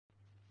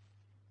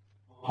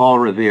Paul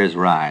Revere's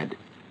Ride.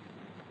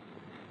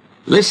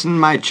 Listen,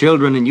 my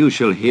children, and you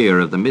shall hear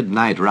of the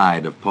midnight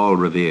ride of Paul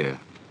Revere.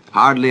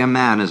 Hardly a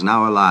man is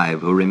now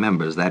alive who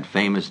remembers that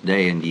famous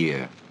day and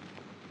year.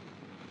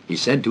 He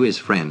said to his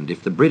friend,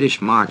 if the British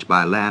march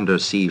by land or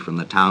sea from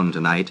the town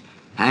tonight,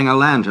 hang a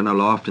lantern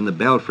aloft in the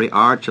belfry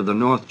arch of the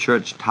North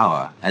Church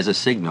tower as a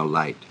signal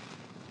light.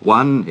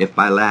 1, if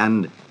by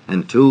land,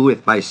 and 2,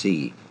 if by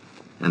sea.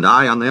 And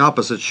I on the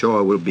opposite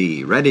shore will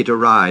be, ready to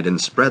ride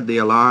and spread the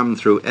alarm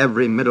through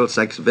every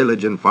Middlesex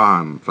village and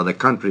farm, for the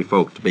country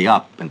folk to be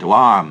up and to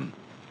arm.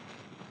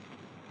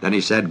 Then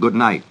he said good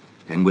night,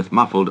 and with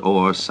muffled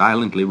oar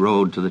silently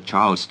rowed to the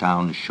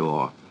Charlestown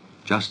shore,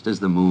 just as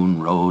the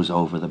moon rose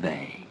over the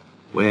bay,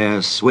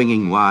 where,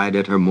 swinging wide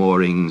at her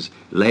moorings,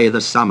 lay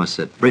the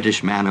Somerset,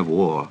 British man of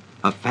war,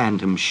 a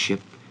phantom ship,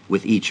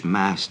 with each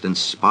mast and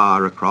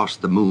spar across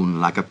the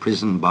moon like a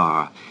prison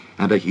bar,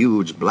 and a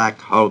huge black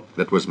hulk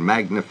that was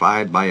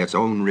magnified by its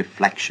own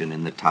reflection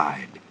in the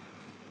tide.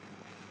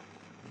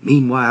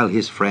 Meanwhile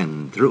his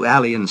friend, through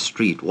alley and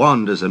street,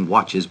 wanders and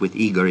watches with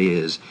eager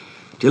ears,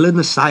 till in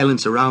the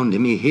silence around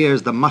him he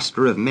hears the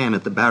muster of men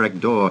at the barrack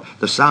door,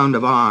 the sound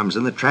of arms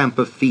and the tramp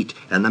of feet,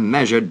 and the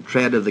measured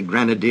tread of the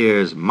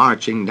grenadiers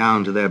marching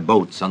down to their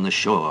boats on the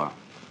shore.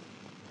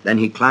 Then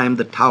he climbed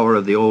the tower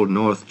of the old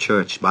North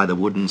Church by the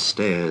wooden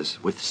stairs,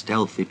 with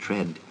stealthy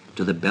tread,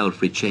 to the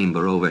belfry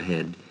chamber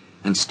overhead,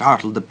 and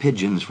startled the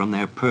pigeons from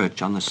their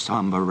perch on the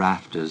sombre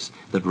rafters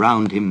that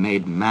round him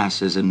made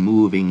masses and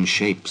moving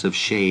shapes of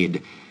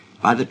shade,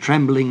 by the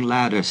trembling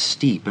ladder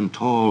steep and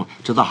tall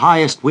to the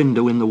highest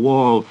window in the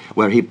wall,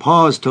 where he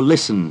paused to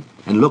listen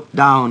and looked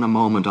down a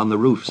moment on the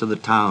roofs of the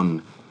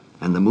town,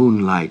 and the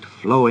moonlight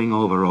flowing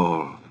over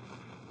all.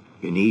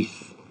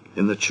 Beneath,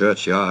 in the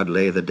churchyard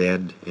lay the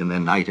dead in their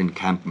night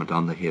encampment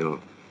on the hill,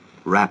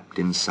 wrapped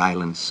in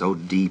silence so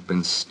deep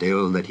and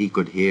still that he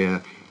could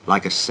hear,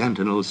 like a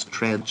sentinel's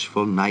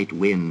trudgeful night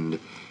wind,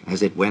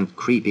 as it went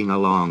creeping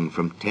along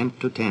from tent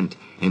to tent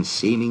and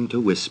seeming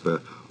to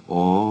whisper,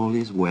 all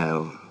is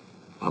well.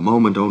 A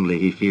moment only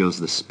he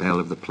feels the spell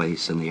of the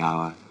place and the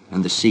hour,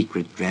 and the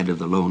secret dread of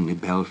the lonely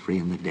belfry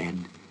and the dead.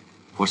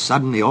 For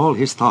suddenly all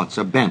his thoughts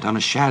are bent on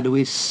a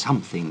shadowy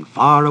something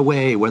far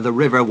away where the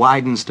river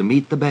widens to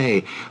meet the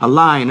bay, a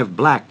line of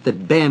black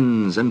that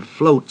bends and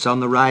floats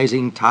on the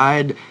rising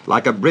tide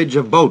like a bridge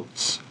of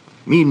boats.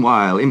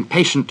 Meanwhile,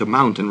 impatient to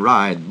mount and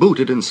ride,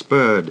 booted and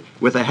spurred,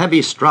 with a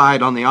heavy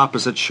stride on the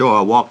opposite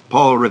shore walked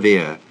Paul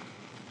Revere.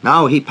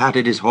 Now he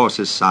patted his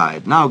horse's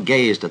side, now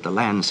gazed at the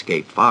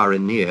landscape far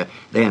and near,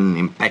 then,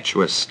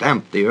 impetuous,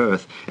 stamped the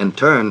earth, and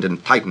turned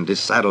and tightened his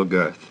saddle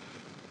girth.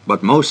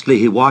 But mostly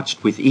he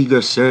watched with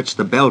eager search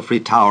the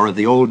belfry tower of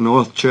the old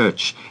North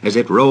Church, as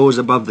it rose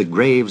above the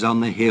graves on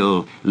the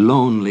hill,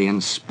 lonely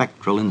and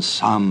spectral and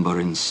sombre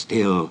and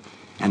still.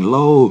 And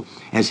lo,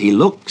 as he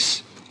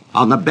looks,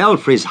 on the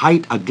belfry's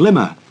height a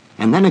glimmer,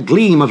 and then a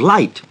gleam of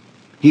light.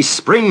 He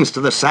springs to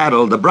the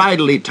saddle, the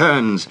bridle he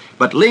turns,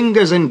 but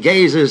lingers and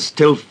gazes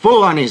till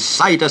full on his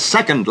sight a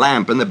second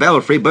lamp in the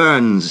belfry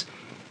burns.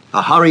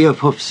 A hurry of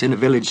hoofs in a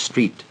village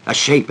street, a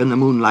shape in the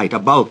moonlight, a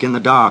bulk in the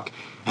dark,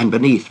 and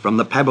beneath, from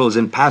the pebbles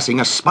in passing,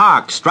 a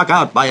spark struck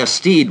out by a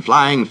steed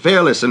flying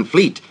fearless and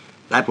fleet.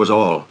 That was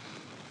all.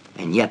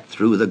 And yet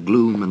through the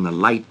gloom and the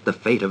light the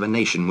fate of a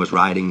nation was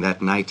riding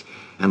that night,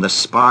 and the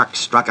spark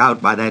struck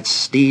out by that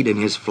steed in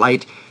his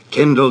flight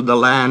kindled the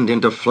land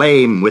into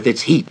flame with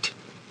its heat.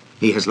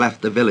 He has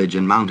left the village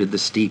and mounted the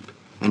steep,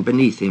 and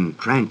beneath him,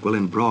 tranquil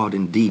and broad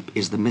and deep,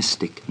 is the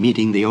mystic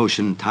meeting the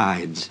ocean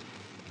tides.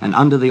 And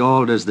under the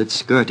alders that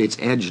skirt its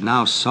edge,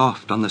 now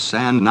soft on the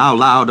sand, now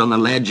loud on the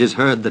ledge, is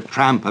heard the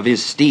tramp of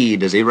his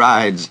steed as he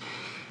rides.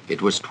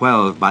 It was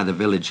 12 by the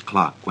village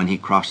clock when he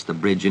crossed the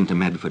bridge into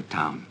Medford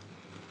town.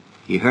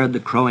 He heard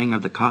the crowing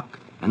of the cock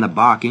and the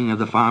barking of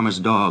the farmer's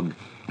dog,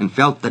 and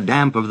felt the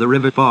damp of the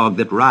river fog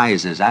that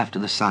rises after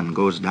the sun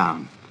goes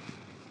down.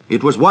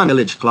 It was 1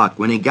 village clock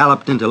when he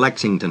galloped into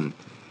Lexington.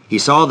 He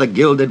saw the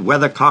gilded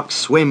weathercock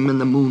swim in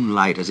the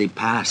moonlight as he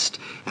passed,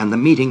 and the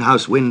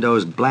meeting-house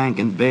windows, blank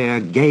and bare,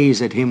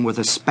 gaze at him with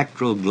a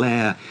spectral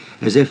glare,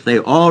 as if they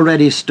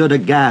already stood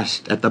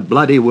aghast at the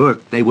bloody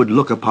work they would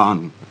look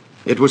upon.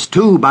 It was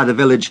 2 by the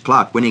village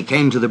clock when he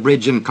came to the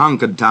bridge in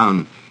Concord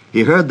town.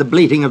 He heard the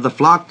bleating of the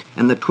flock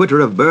and the twitter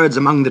of birds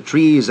among the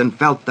trees, and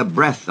felt the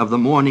breath of the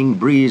morning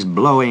breeze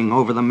blowing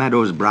over the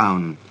meadows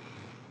brown.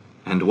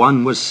 And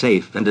one was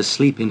safe and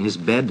asleep in his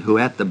bed who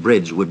at the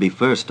bridge would be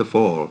first to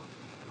fall,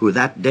 who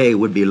that day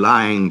would be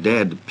lying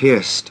dead,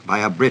 pierced by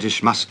a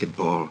British musket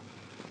ball.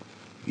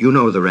 You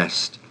know the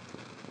rest.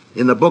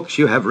 In the books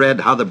you have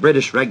read how the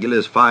British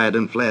regulars fired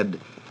and fled,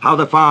 how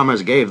the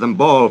farmers gave them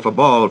ball for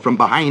ball from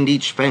behind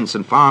each fence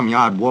and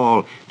farmyard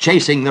wall,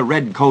 chasing the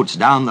redcoats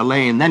down the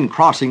lane, then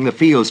crossing the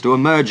fields to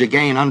emerge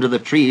again under the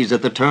trees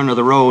at the turn of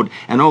the road,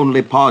 and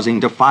only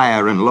pausing to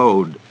fire and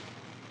load.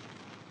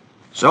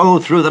 So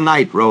through the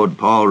night rode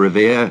Paul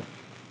Revere,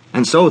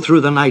 and so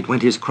through the night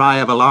went his cry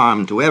of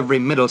alarm to every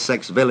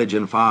Middlesex village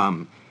and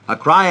farm, a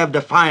cry of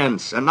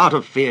defiance and not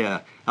of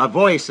fear, a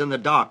voice in the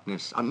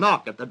darkness, a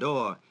knock at the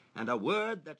door, and a word that